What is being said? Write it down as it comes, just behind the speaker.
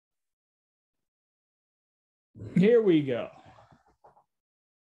Here we go.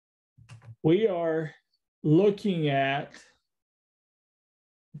 We are looking at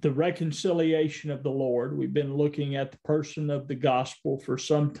the reconciliation of the Lord. We've been looking at the person of the gospel for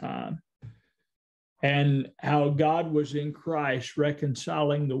some time and how God was in Christ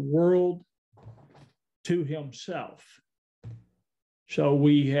reconciling the world to himself. So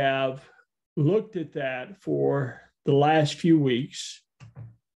we have looked at that for the last few weeks.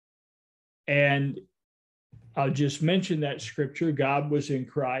 And I'll just mention that scripture. God was in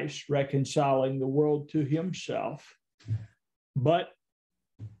Christ reconciling the world to himself. But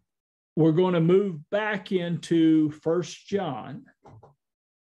we're going to move back into 1 John.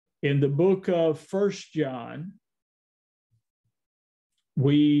 In the book of 1 John,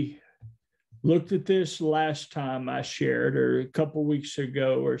 we looked at this last time I shared, or a couple weeks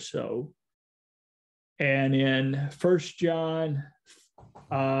ago or so. And in 1 John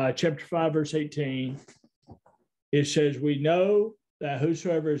chapter 5, verse 18, it says, "We know that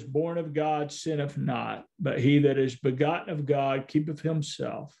whosoever is born of God sinneth not, but he that is begotten of God keepeth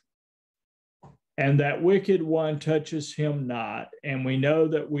himself. And that wicked one touches him not. And we know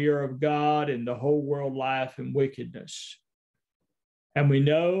that we are of God, and the whole world lieth in wickedness. And we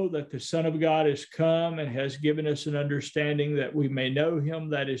know that the Son of God is come and has given us an understanding that we may know him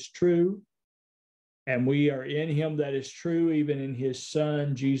that is true. And we are in him that is true, even in his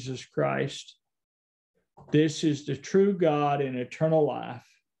Son, Jesus Christ. This is the true God and eternal life.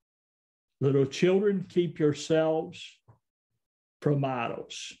 Little children, keep yourselves from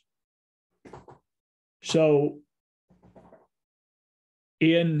idols." So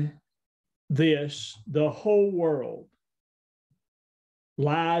in this, the whole world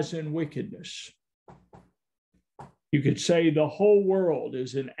lies in wickedness. You could say the whole world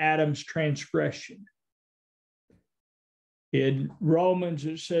is in Adam's transgression. In Romans,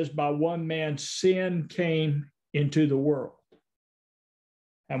 it says, by one man, sin came into the world.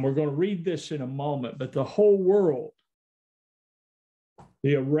 And we're going to read this in a moment, but the whole world,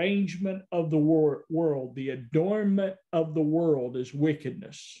 the arrangement of the world, the adornment of the world is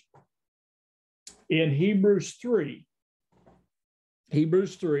wickedness. In Hebrews 3,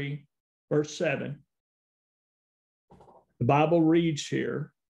 verse 7, the Bible reads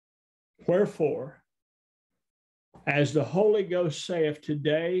here, "Wherefore, as the Holy Ghost saith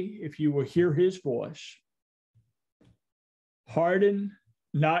today, if you will hear his voice, harden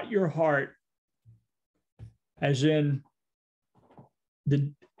not your heart, as in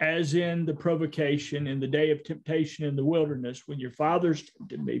the provocation in the day of temptation in the wilderness, when your fathers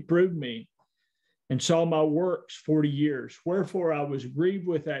tempted me, proved me, and saw my works 40 years. Wherefore I was grieved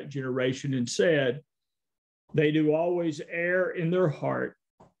with that generation and said, they do always err in their heart,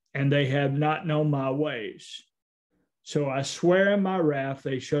 and they have not known my ways. So I swear in my wrath,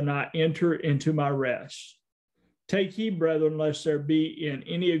 they shall not enter into my rest. Take heed, brethren, lest there be in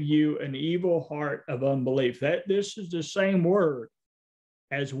any of you an evil heart of unbelief." This is the same word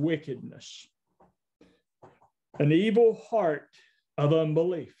as wickedness. An evil heart of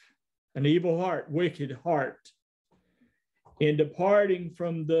unbelief. An evil heart, wicked heart, in departing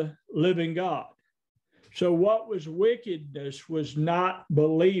from the living God. So what was wickedness was not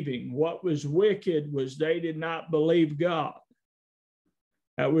believing. What was wicked was they did not believe God.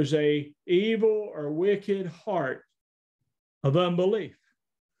 That was an evil or wicked heart of unbelief.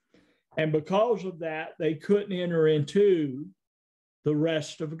 And because of that, they couldn't enter into the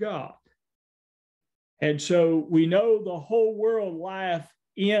rest of God. And so we know the whole world lieth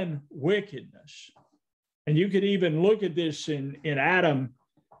in wickedness. And you could even look at this in Adam,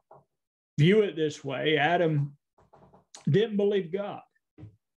 view it this way. Adam didn't believe God.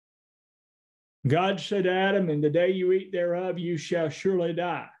 God said to Adam, "In the day you eat thereof, you shall surely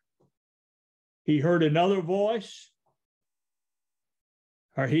die." He heard another voice,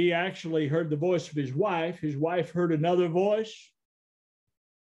 or he actually heard the voice of his wife. His wife heard another voice,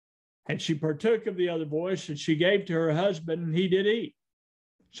 and she partook of the other voice, and she gave to her husband, and he did eat.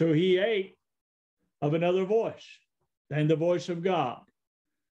 So he ate of another voice than the voice of God.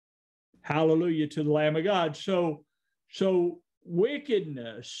 Hallelujah to the Lamb of God. So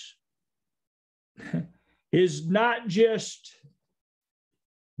wickedness is not just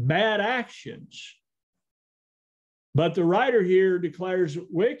bad actions, but the writer here declares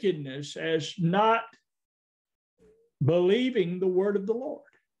wickedness as not believing the word of the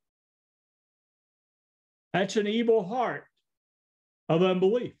Lord. That's an evil heart of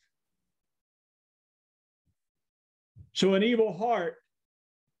unbelief. So an evil heart.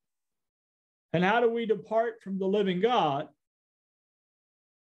 And how do we depart from the living God?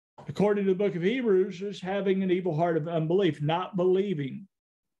 According to the book of Hebrews, is having an evil heart of unbelief, not believing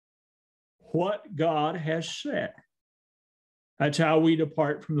what God has said. That's how we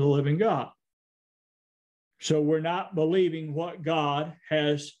depart from the living God. So we're not believing what God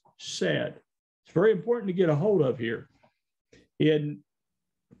has said. It's very important to get a hold of here. In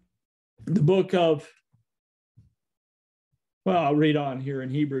the book of, well, I'll read on here in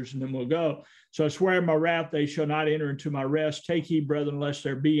Hebrews and then we'll go. So I swear in my wrath, they shall not enter into my rest. Take heed, brethren, lest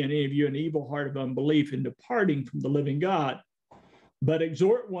there be in any of you an evil heart of unbelief in departing from the living God. But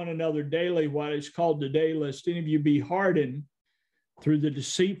exhort one another daily while it's called today, lest any of you be hardened through the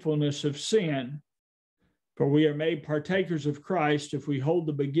deceitfulness of sin. For we are made partakers of Christ if we hold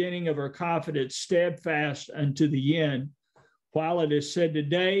the beginning of our confidence steadfast unto the end. While it is said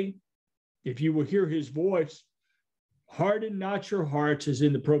today, if you will hear his voice, harden not your hearts as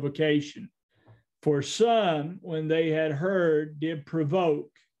in the provocation. For some, when they had heard, did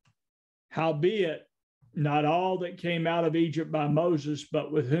provoke. Howbeit, not all that came out of Egypt by Moses,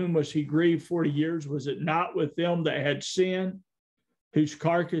 but with whom was he grieved 40 years? Was it not with them that had sinned, whose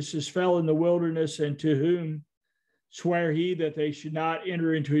carcasses fell in the wilderness, and to whom sware he that they should not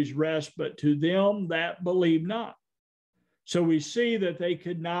enter into his rest, but to them that believe not? So we see that they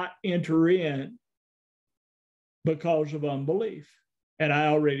could not enter in because of unbelief. And I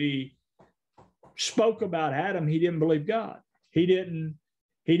already spoke about Adam. He didn't believe God. He didn't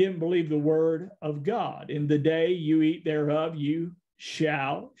believe the word of God. In the day you eat thereof, you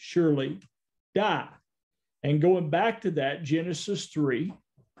shall surely die. And going back to that, Genesis 3,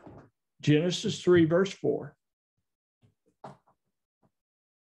 verse 4.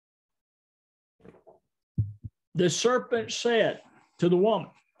 The serpent said to the woman,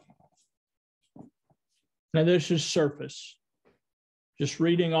 now this is surface. Just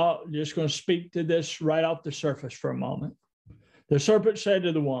reading all, just going to speak to this right off the surface for a moment. The serpent said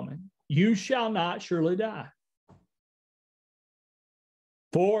to the woman, you shall not surely die.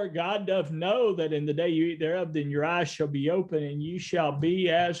 For God doth know that in the day you eat thereof, then your eyes shall be open, and you shall be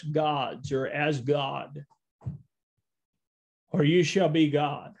as gods, or as God. Or you shall be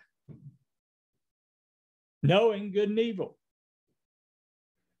God, knowing good and evil.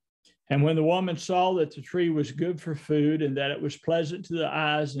 And when the woman saw that the tree was good for food, and that it was pleasant to the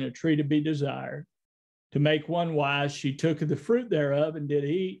eyes, and a tree to be desired, to make one wise, she took of the fruit thereof and did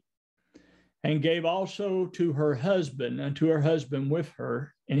eat, and gave also to her husband, and to her husband with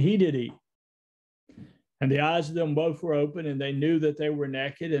her, and he did eat. And the eyes of them both were open, and they knew that they were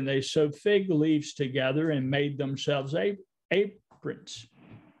naked, and they sewed fig leaves together and made themselves aprons.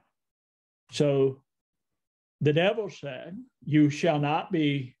 So the devil said, you shall not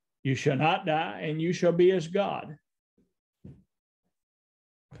die, and you shall be as God.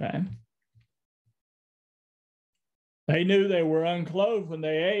 Okay. They knew they were unclothed when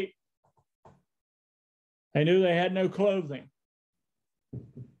they ate. They knew they had no clothing.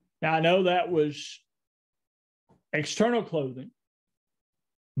 Now, I know that was external clothing,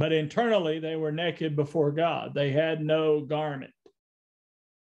 but internally they were naked before God. They had no garment.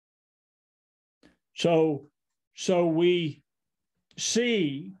 So we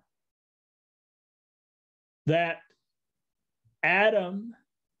see that Adam,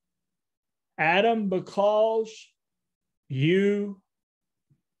 because you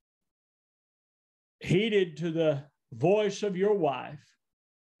heeded to the voice of your wife.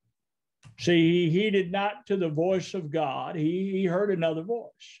 See, he heeded not to the voice of God. He heard another voice.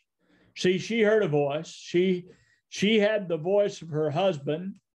 See, she heard a voice. She had the voice of her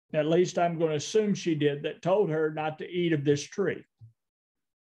husband, at least I'm going to assume she did, that told her not to eat of this tree.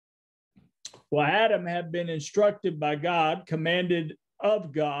 Well, Adam had been instructed by God, commanded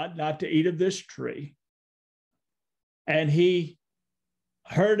of God not to eat of this tree. And he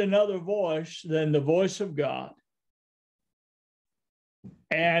heard another voice than the voice of God.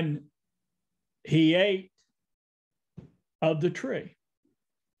 And he ate of the tree.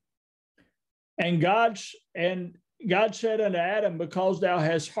 And God said unto Adam, because thou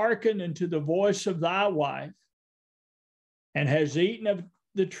hast hearkened unto the voice of thy wife, and hast eaten of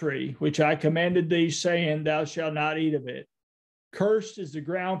the tree, which I commanded thee, saying, thou shalt not eat of it. Cursed is the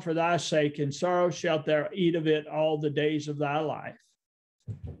ground for thy sake, and sorrow shalt thou eat of it all the days of thy life.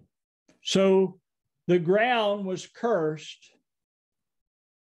 So the ground was cursed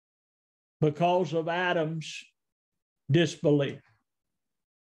because of Adam's disbelief,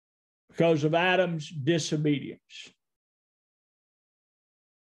 because of Adam's disobedience.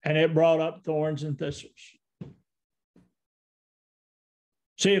 And it brought up thorns and thistles.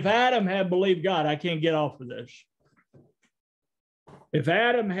 See, if Adam had believed God, I can't get off of this. If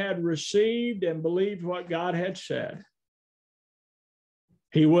Adam had received and believed what God had said,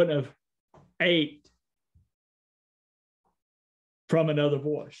 he wouldn't have ate from another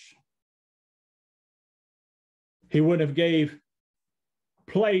voice. He wouldn't have gave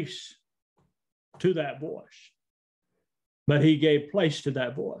place to that voice, but he gave place to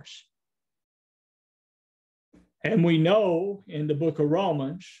that voice. And we know in the book of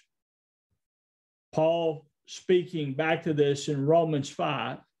Romans, Paul speaking back to this in Romans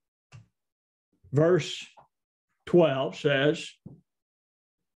 5, verse 12 says,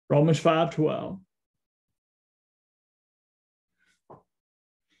 Romans 5:12,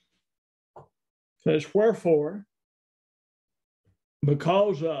 says, wherefore,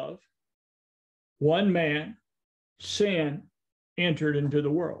 because of one man, sin entered into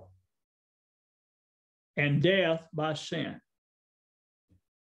the world, and death by sin.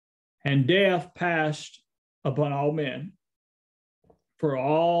 And death passed upon all men, for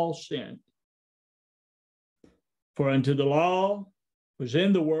all sinned. For unto the law was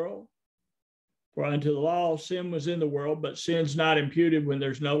in the world, for unto the law sin was in the world, but sin's not imputed when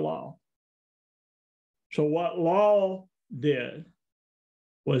there's no law. So what law did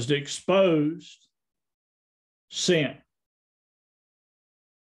was to expose sin.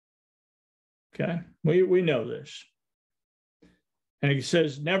 Okay, we know this. And he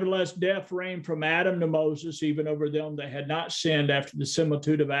says, nevertheless, death reigned from Adam to Moses, even over them that had not sinned after the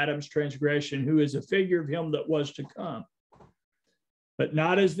similitude of Adam's transgression, who is a figure of him that was to come. But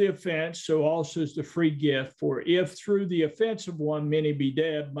not as the offense, so also is the free gift. For if through the offense of one many be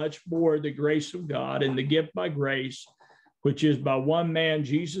dead, much more the grace of God and the gift by grace, which is by one man,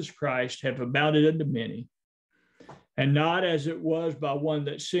 Jesus Christ, have abounded unto many. And not as it was by one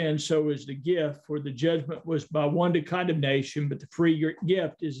that sinned, so is the gift. For the judgment was by one to condemnation, but the free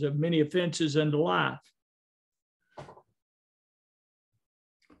gift is of many offenses unto life.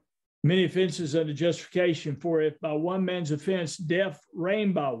 Many offenses unto justification. For if by one man's offense death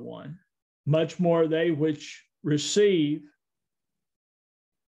reigned by one, much more they which receive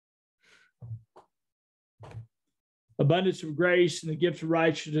abundance of grace and the gift of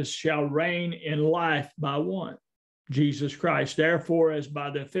righteousness shall reign in life by one, Jesus Christ. Therefore, as by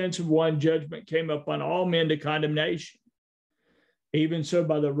the offense of one judgment came upon all men to condemnation, even so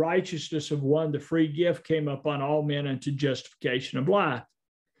by the righteousness of one the free gift came upon all men unto justification of life.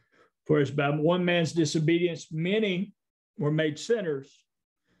 For as by one man's disobedience many were made sinners,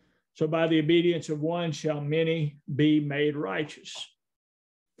 so by the obedience of one shall many be made righteous.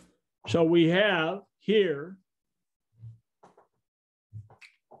 So we have here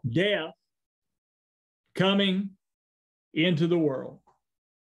death coming into the world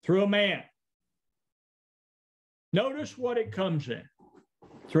through a man. Notice what it comes in.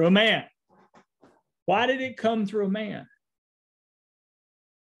 Through a man. Why did it come through a man?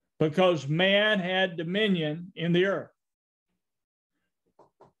 Because man had dominion in the earth.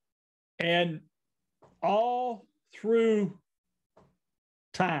 And all through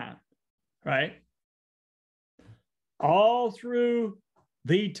time, right? All through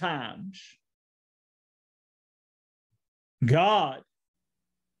the times, God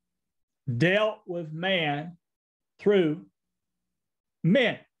dealt with man through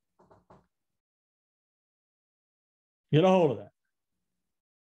men. Get a hold of that.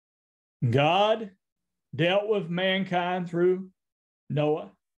 God dealt with mankind through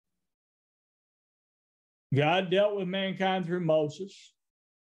Noah. God dealt with mankind through Moses,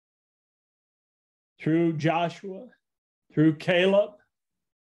 through Joshua, through Caleb.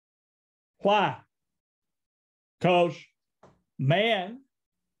 Why? Because man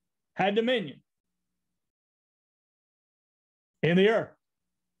had dominion in the earth.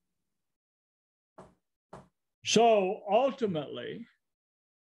 So ultimately,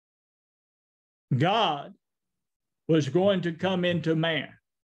 God was going to come into man.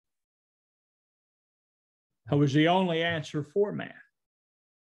 That was the only answer for man.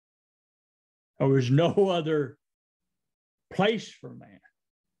 There was no other place for man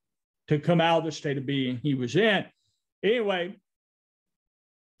to come out of the state of being he was in. Anyway,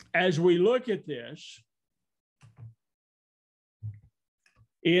 as we look at this,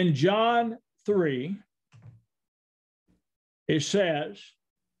 in John 3, it says,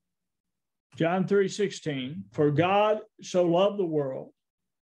 John 3:16, for God so loved the world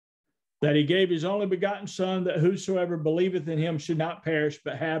that he gave his only begotten Son, that whosoever believeth in him should not perish,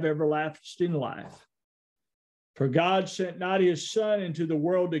 but have everlasting life. For God sent not his Son into the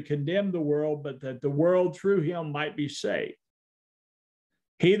world to condemn the world, but that the world through him might be saved.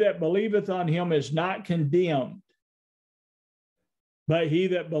 He that believeth on him is not condemned, but he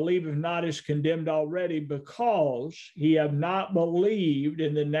that believeth not is condemned already, because he have not believed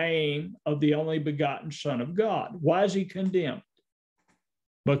in the name of the only begotten Son of God. Why is he condemned?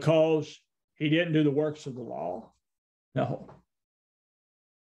 Because he didn't do the works of the law? No.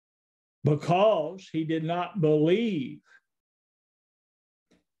 because he did not believe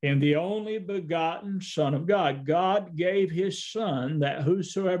in the only begotten Son of God. God gave his Son that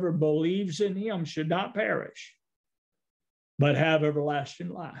whosoever believes in him should not perish, but have everlasting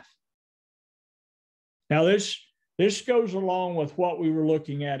life. Now, this goes along with what we were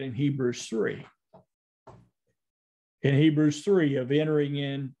looking at in Hebrews 3. In Hebrews 3, of entering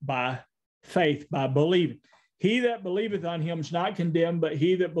in by faith, by believing. He that believeth on him is not condemned, but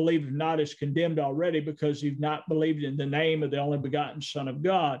he that believeth not is condemned already, because he's not believed in the name of the only begotten Son of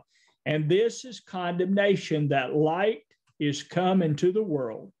God. And this is condemnation, that light is come into the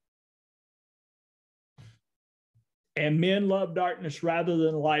world, and men love darkness rather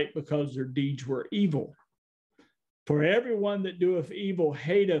than light, because their deeds were evil. For everyone that doeth evil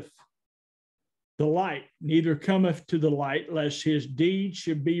hateth the light, neither cometh to the light, lest his deeds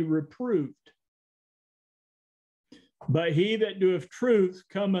should be reproved. But he that doeth truth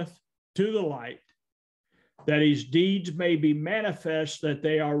cometh to the light, that his deeds may be manifest, that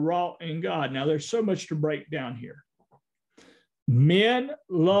they are wrought in God. Now, there's so much to break down here. Men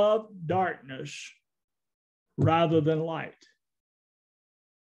love darkness rather than light.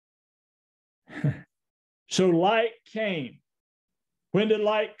 So light came. When did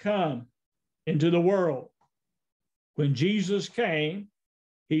light come into the world? When Jesus came,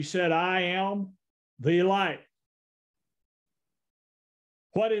 he said, I am the light.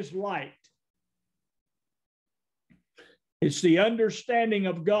 What is light? It's the understanding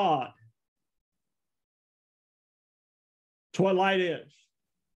of God. It's what light is.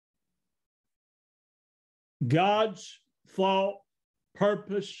 God's thought,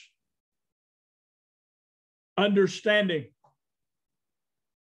 purpose, understanding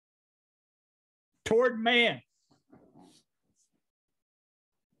toward man.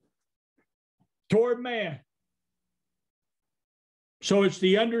 Toward man. So it's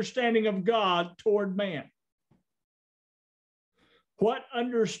the understanding of God toward man. What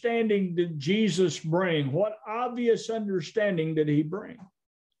understanding did Jesus bring? What obvious understanding did he bring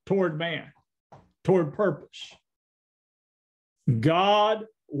toward man, toward purpose? God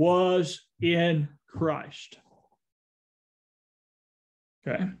was in Christ.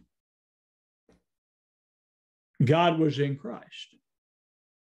 Okay. God was in Christ.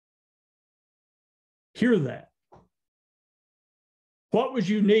 Hear that. What was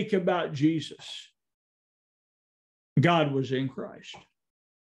unique about Jesus? God was in Christ.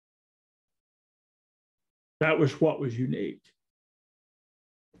 That was what was unique.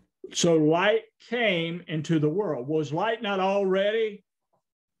 So light came into the world. Was light not already?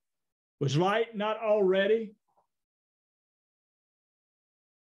 Was light not already?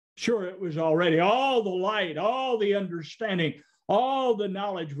 Sure, it was already. All the light, all the understanding, all the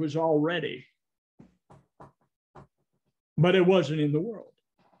knowledge was already. But it wasn't in the world.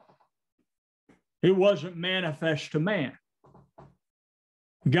 It wasn't manifest to man.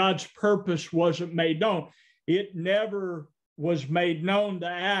 God's purpose wasn't made known. It never was made known to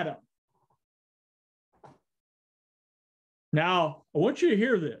Adam. Now, I want you to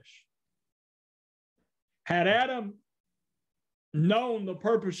hear this. Had Adam known the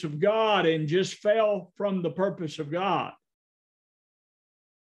purpose of God and just fell from the purpose of God,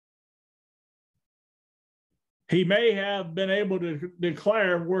 he may have been able to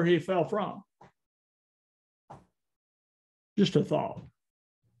declare where he fell from. Just a thought.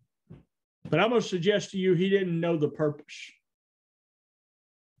 But I'm going to suggest to you he didn't know the purpose.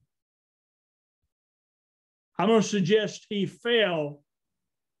 I'm going to suggest he fell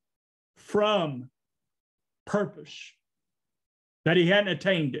from purpose, that he hadn't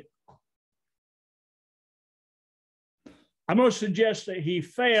attained it. I'm going to suggest that he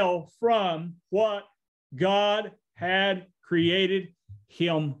fell from what God had created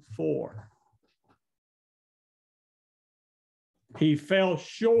him for. He fell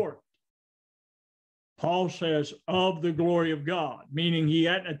short, Paul says, of the glory of God, meaning he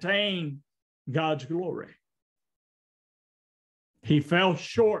hadn't attained God's glory. He fell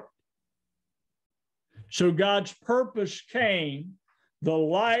short. So God's purpose came, the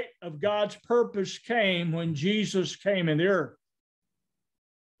light of God's purpose came when Jesus came in the earth.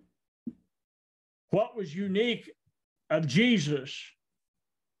 What was unique of Jesus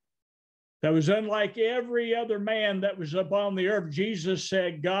that was unlike every other man that was upon the earth? Jesus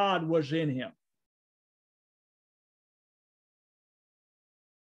said God was in him.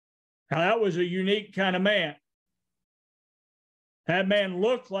 Now, that was a unique kind of man. That man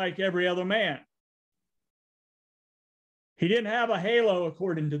looked like every other man. He didn't have a halo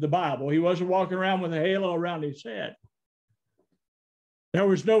according to the Bible. He wasn't walking around with a halo around his head. There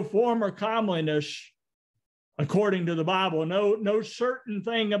was no form or comeliness according to the Bible. No certain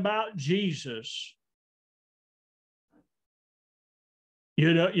thing about Jesus. He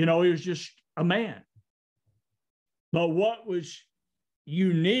was just a man. But what was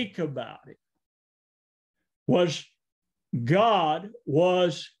unique about it was God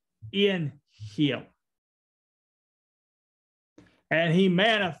was in him. And he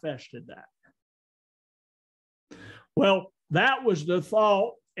manifested that. Well, that was the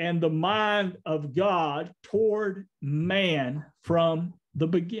thought and the mind of God toward man from the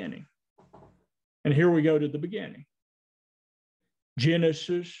beginning. And here we go to the beginning.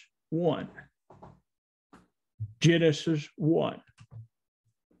 Genesis 1. Genesis 1.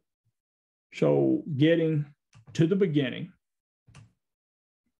 So getting to the beginning,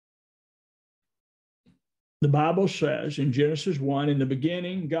 the Bible says in Genesis 1, in the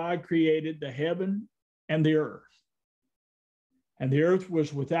beginning, God created the heaven and the earth. And the earth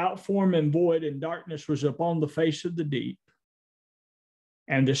was without form and void, and darkness was upon the face of the deep.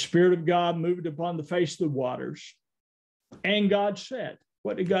 And the Spirit of God moved upon the face of the waters. And God said,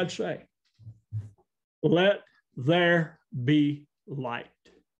 what did God say? Let there be light.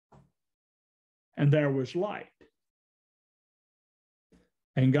 And there was light.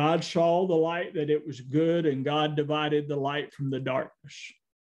 And God saw the light that it was good, and God divided the light from the darkness.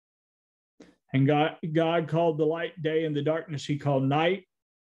 And God called the light day, and the darkness he called night,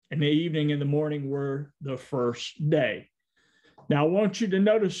 and the evening and the morning were the first day. Now, I want you to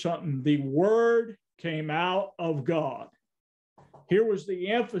notice something. The word came out of God. Here was the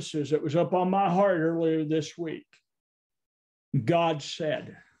emphasis that was up on my heart earlier this week. God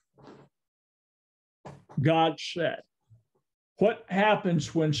said. God said. What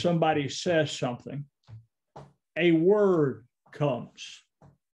happens when somebody says something? A word comes.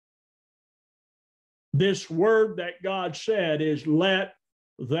 This word that God said is, let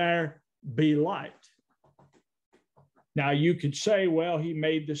there be light. Now, you could say, well, he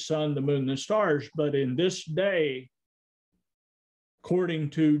made the sun, the moon, and the stars, but in this day,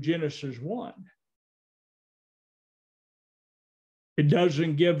 according to Genesis 1, it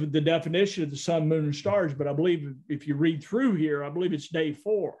doesn't give the definition of the sun, moon, and stars, but I believe if you read through here, I believe it's day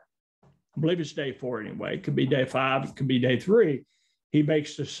 4. I believe it's day 4 anyway. It could be day 5. It could be day 3. He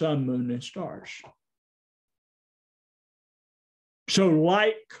makes the sun, moon, and stars. So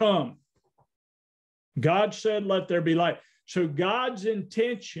light come. God said, let there be light. So God's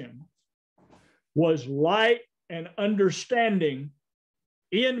intention was light and understanding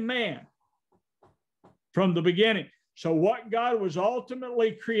in man from the beginning. So what God was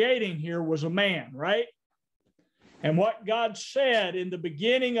ultimately creating here was a man, right? And what God said in the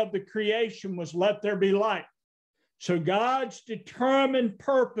beginning of the creation was, let there be light. So God's determined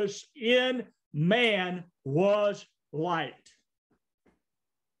purpose in man was light.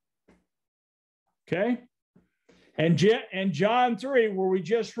 Okay? And John 3, where we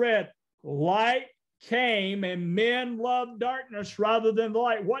just read, light came and men loved darkness rather than the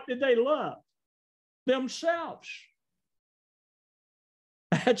light. What did they love? Themselves.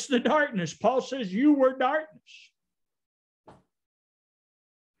 That's the darkness. Paul says, you were darkness.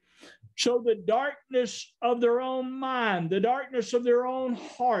 So the darkness of their own mind, the darkness of their own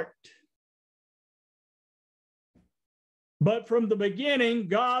heart. But from the beginning,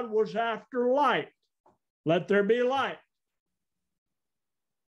 God was after light. Let there be light.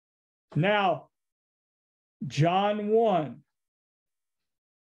 Now, John 1.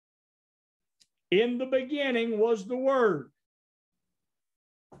 In the beginning was the Word.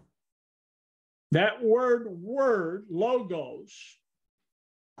 That word, logos,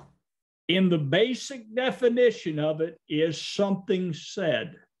 in the basic definition of it is something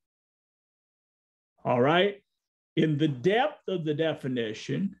said. All right? In the depth of the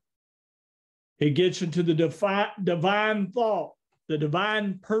definition, it gets into the divine thought, the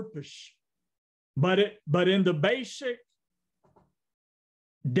divine purpose. But in the basic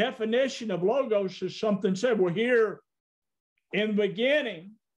definition of logos is something said. Well, here in the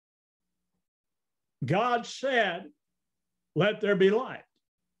beginning, God said, let there be light.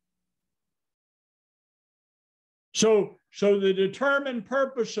 So the determined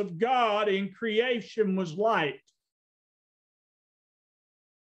purpose of God in creation was light.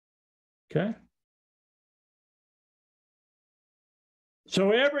 Okay?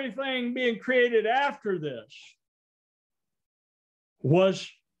 So everything being created after this was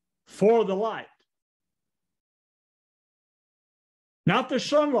for the light. Not the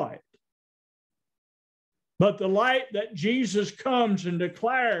sunlight, but the light that Jesus comes and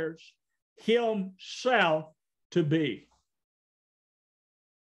declares himself to be.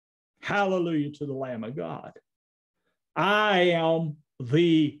 Hallelujah to the Lamb of God. I am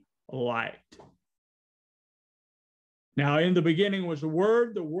the light. Now, in the beginning was the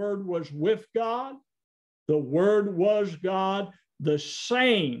Word was with God, the Word was God, the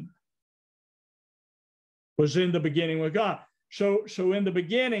same was in the beginning with God. So in the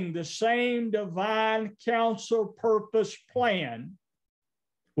beginning, the same divine counsel, purpose, plan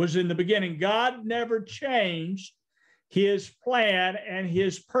was in the beginning. God never changed his plan and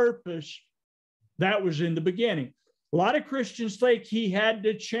his purpose that was in the beginning. A lot of Christians think he had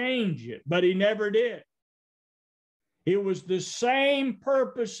to change it, but he never did. It was the same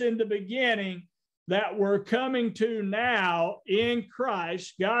purpose in the beginning that we're coming to now in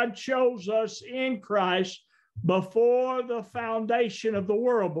Christ. God chose us in Christ before the foundation of the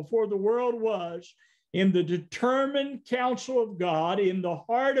world, before the world was, in the determined counsel of God, in the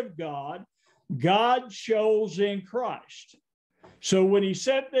heart of God, God chose in Christ. So when he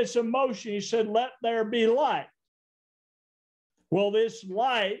set this in motion, he said, let there be light. Well, this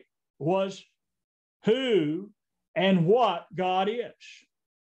light was who and what God is.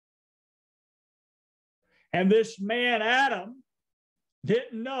 And this man, Adam,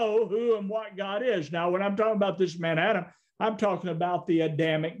 didn't know who and what God is. Now, when I'm talking about this man, Adam, I'm talking about the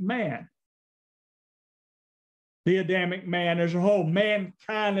Adamic man. The Adamic man as a whole,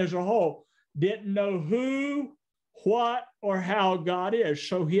 mankind as a whole, didn't know who, what, or how God is.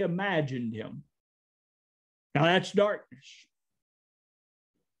 So he imagined him. Now, that's darkness.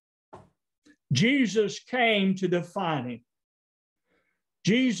 Jesus came to define him.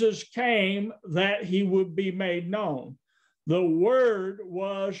 Jesus came that he would be made known. The Word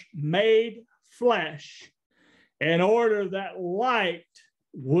was made flesh in order that light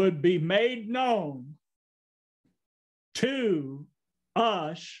would be made known to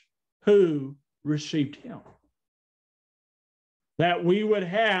us who received him. That we would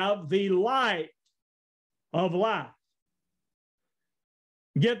have the light of life.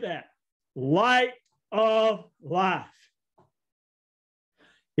 Get that? Light of life.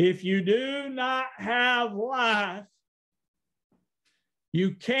 If you do not have life,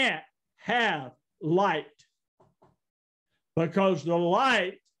 you can't have light, because the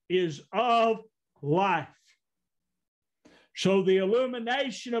light is of life. So the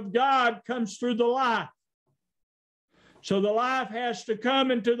illumination of God comes through the life. So the life has to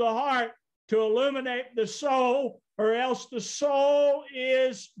come into the heart to illuminate the soul, or else the soul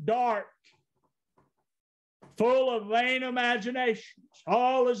is dark, full of vain imaginations.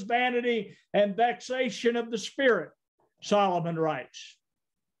 All is vanity and vexation of the spirit, Solomon writes.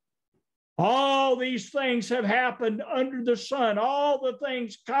 All these things have happened under the sun. All the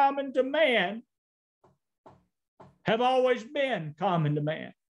things common to man have always been common to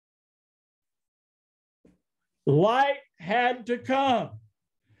man. Light had to come,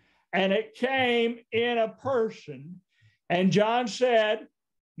 and it came in a person. And John said,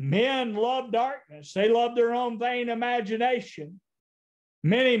 men love darkness. They love their own vain imagination.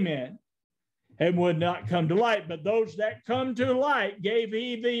 Many men, and would not come to light. But those that come to light gave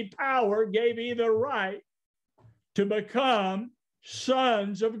he the power, gave he the right to become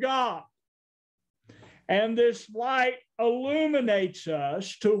sons of God. And this light illuminates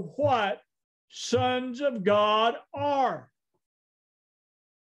us to what sons of God are.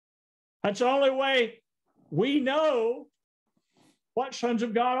 That's the only way we know what sons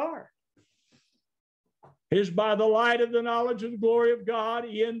of God are, is by the light of the knowledge of the glory of God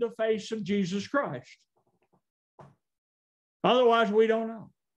in the face of Jesus Christ. Otherwise, we don't know.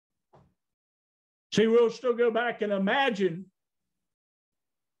 See, we'll still go back and imagine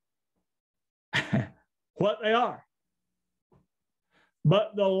what they are.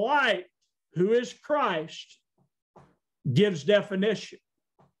 But the light, who is Christ, gives definition.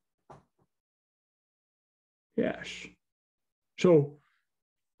 Yes. So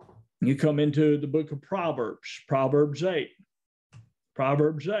you come into the book of Proverbs, Proverbs 8,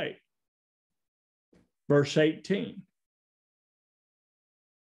 verse 18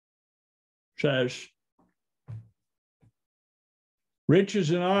 says, riches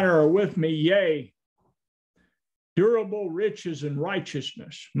and honor are with me, yea, durable riches and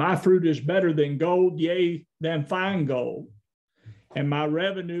righteousness. My fruit is better than gold, yea, than fine gold, and my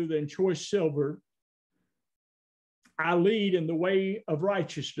revenue than choice silver. I lead in the way of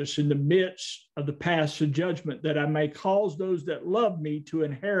righteousness in the midst of the paths of judgment, that I may cause those that love me to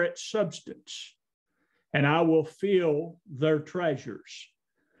inherit substance, and I will fill their treasures.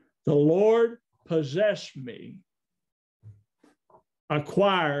 The Lord possessed me,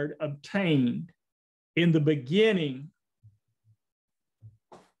 acquired, obtained in the beginning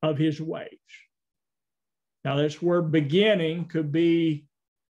of his ways. Now, this word beginning could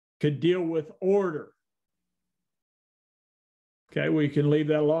deal with order, Okay, we can leave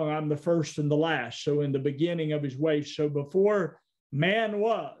that alone. I'm the first and the last. So in the beginning of his ways. So before man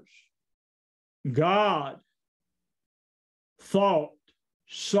was, God thought,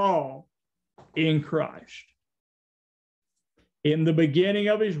 saw in Christ. In the beginning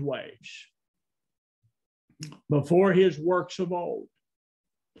of his ways, before his works of old,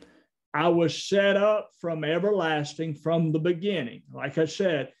 I was set up from everlasting, from the beginning. Like I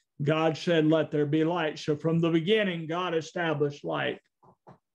said, God said, let there be light. So from the beginning, God established light.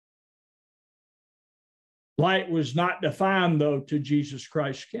 Light was not defined, though, till Jesus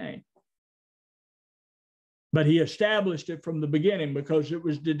Christ came. But he established it from the beginning because it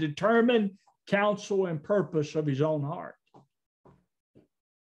was the determined counsel and purpose of his own heart.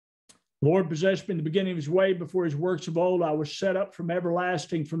 Lord possessed me in the beginning of his way before his works of old. I was set up from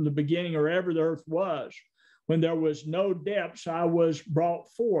everlasting, from the beginning, or ever the earth was. When there was no depths, I was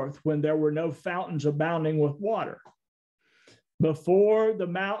brought forth. When there were no fountains abounding with water. Before the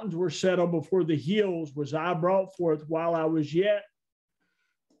mountains were settled, before the hills was I brought forth, while I was yet.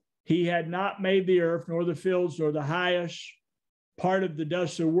 He had not made the earth, nor the fields, nor the highest part of the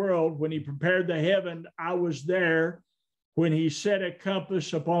dust of the world. When he prepared the heaven, I was there. When he set a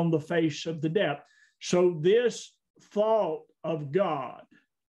compass upon the face of the depth. So this thought of God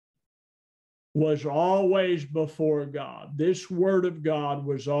was always before God. This word of God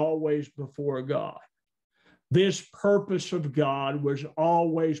was always before God. This purpose of God was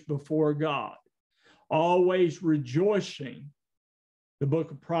always before God. Always rejoicing, the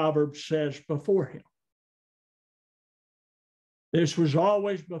book of Proverbs says, before him. This was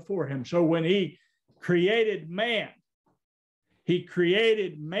always before him. So when he created man, he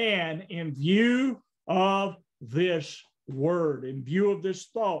created man in view of this word, in view of this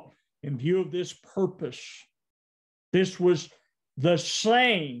thought, in view of this purpose. This was the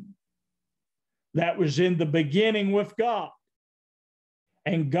same that was in the beginning with God.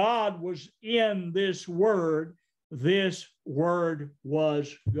 And God was in this word. This word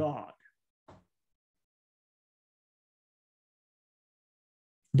was God.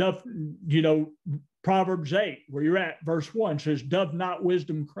 Proverbs 8, where you're at, verse 1 says, doth not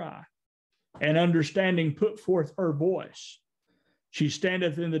wisdom cry, and understanding put forth her voice? She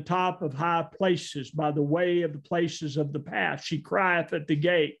standeth in the top of high places, by the way of the places of the path. She crieth at the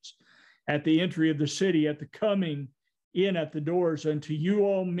gates, at the entry of the city, at the coming in at the doors. Unto you,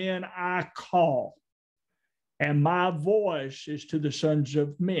 O men, I call, and my voice is to the sons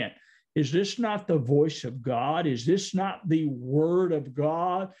of men. Is this not the voice of God? Is this not the word of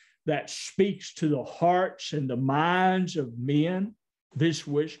God that speaks to the hearts and the minds of men, this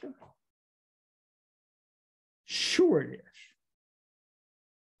wisdom? Sure it is.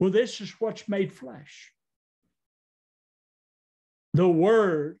 Well, this is what's made flesh. The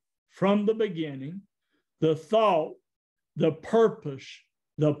word from the beginning, the thought, the purpose,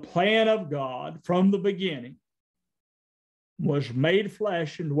 the plan of God from the beginning was made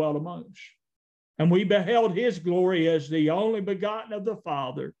flesh and dwelt among us. And we beheld his glory as the only begotten of the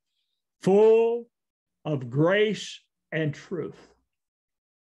Father, full of grace and truth.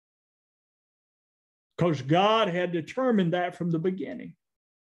 Because God had determined that from the beginning.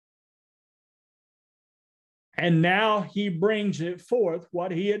 And now he brings it forth,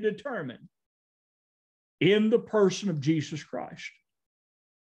 what he had determined, in the person of Jesus Christ.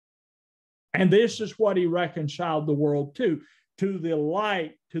 And this is what he reconciled the world to the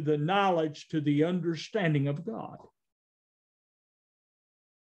light, to the knowledge, to the understanding of God.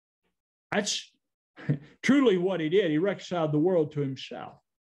 That's truly what he did. He reconciled the world to himself.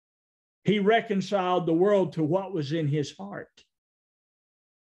 He reconciled the world to what was in his heart.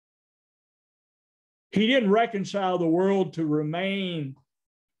 He didn't reconcile the world to remain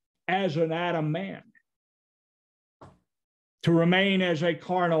as an Adam man, to remain as a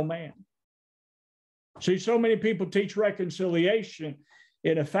carnal man. See, so many people teach reconciliation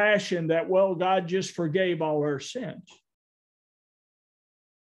in a fashion that, well, God just forgave all our sins.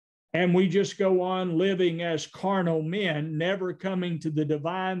 And we just go on living as carnal men, never coming to the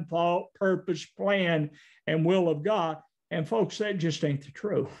divine thought, purpose, plan, and will of God. And folks, that just ain't the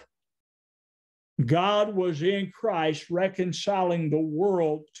truth. God was in Christ reconciling the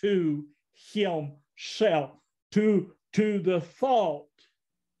world to himself, to the thought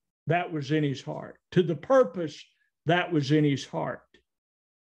that was in his heart, to the purpose that was in his heart.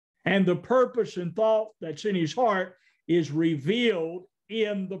 And the purpose and thought that's in his heart is revealed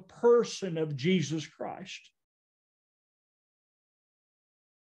in the person of Jesus Christ.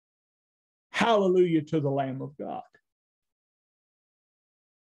 Hallelujah to the Lamb of God.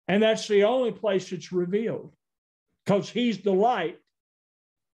 And that's the only place it's revealed, because he's the light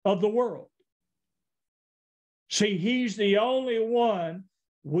of the world. See, he's the only one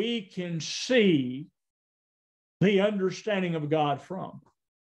we can see the understanding of God from.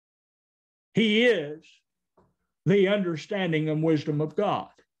 He is the understanding and wisdom of God.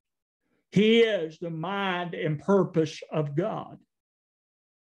 He is the mind and purpose of God.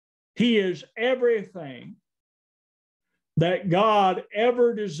 He is everything that God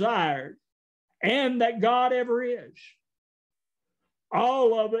ever desired and that God ever is.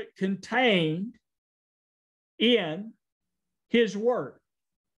 All of it contained in his word.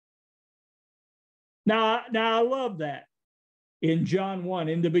 Now I love that. In John 1,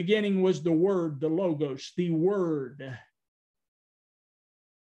 in the beginning was the Word, the Logos, the Word.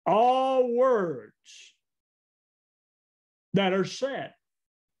 All words that are said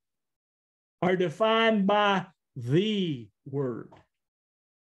are defined by the Word.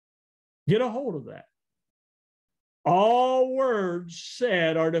 Get a hold of that. All words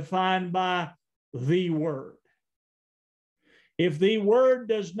said are defined by the Word. If the Word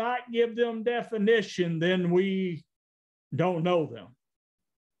does not give them definition, then we don't know them,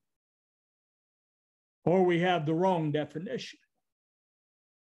 or we have the wrong definition.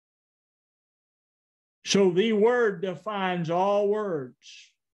 So the Word defines all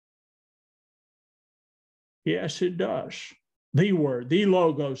words. Yes, it does. The Word, the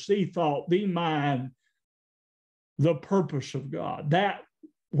Logos, the thought, the mind, the purpose of God, that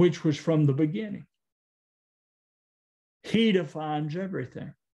which was from the beginning. He defines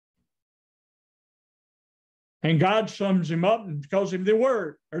everything. And God sums him up and calls him the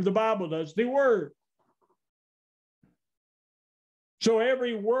Word, or the Bible does, the Word. So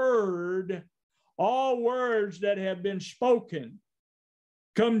every word, all words that have been spoken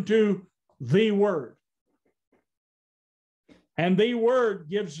come to the Word. And the Word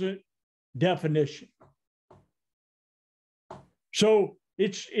gives it definition. So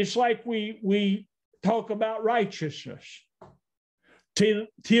it's like we talk about righteousness.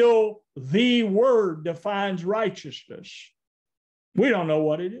 Till the Word defines righteousness, we don't know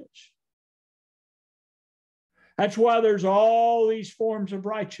what it is. That's why there's all these forms of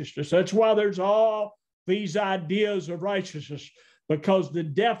righteousness. That's why there's all these ideas of righteousness, because the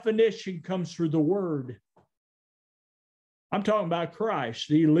definition comes through the Word. I'm talking about Christ,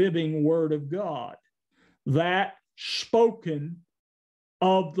 the living Word of God, that spoken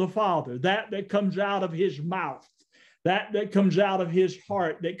of the Father, that comes out of his mouth, that comes out of his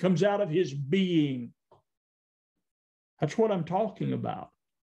heart, that comes out of his being. That's what I'm talking about.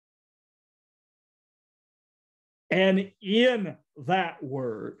 And in that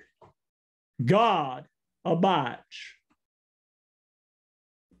Word, God abides.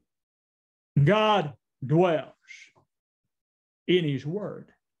 God dwells in his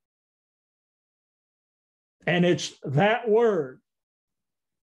Word. And it's that Word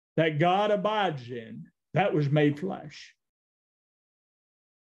that God abides in that was made flesh.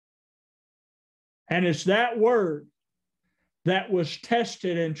 And it's that Word that was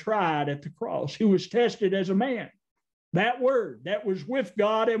tested and tried at the cross. He was tested as a man. That Word that was with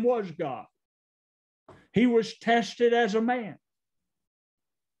God and was God. He was tested as a man.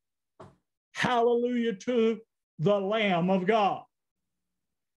 Hallelujah to the Lamb of God.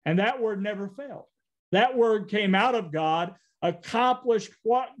 And that Word never failed. That Word came out of God, accomplished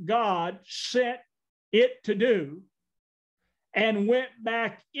what God sent it to do, and went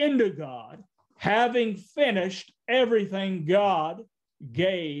back into God, having finished everything God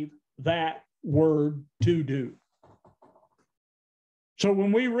gave that Word to do. So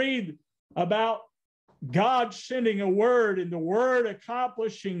when we read about God sending a Word and the Word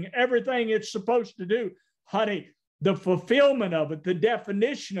accomplishing everything it's supposed to do, honey, the fulfillment of it, the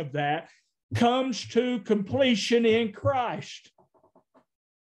definition of that, comes to completion in Christ.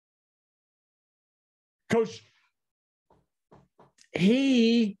 Because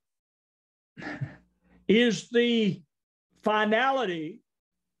he is the finality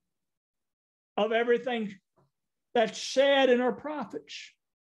of everything that's said in our prophets.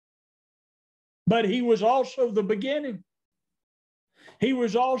 But he was also the beginning. He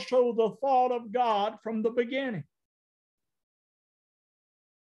was also the thought of God from the beginning.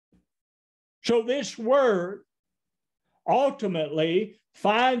 So this Word ultimately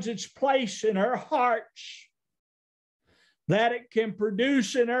finds its place in our hearts, that it can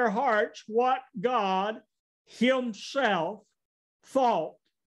produce in our hearts what God himself thought,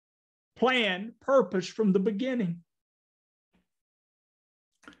 planned, purposed from the beginning.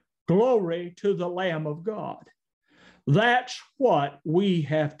 Glory to the Lamb of God. That's what we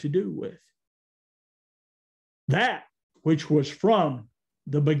have to do with. That which was from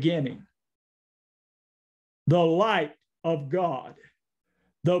the beginning. The light of God,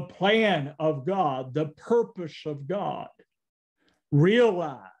 the plan of God, the purpose of God,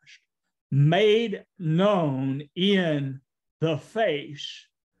 realized, made known in the face,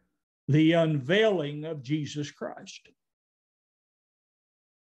 the unveiling of Jesus Christ.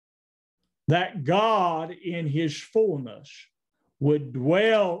 That God in his fullness would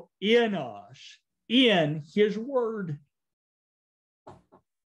dwell in us in his word.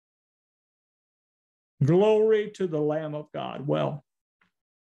 Glory to the Lamb of God. Well,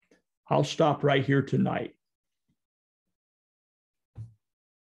 I'll stop right here tonight.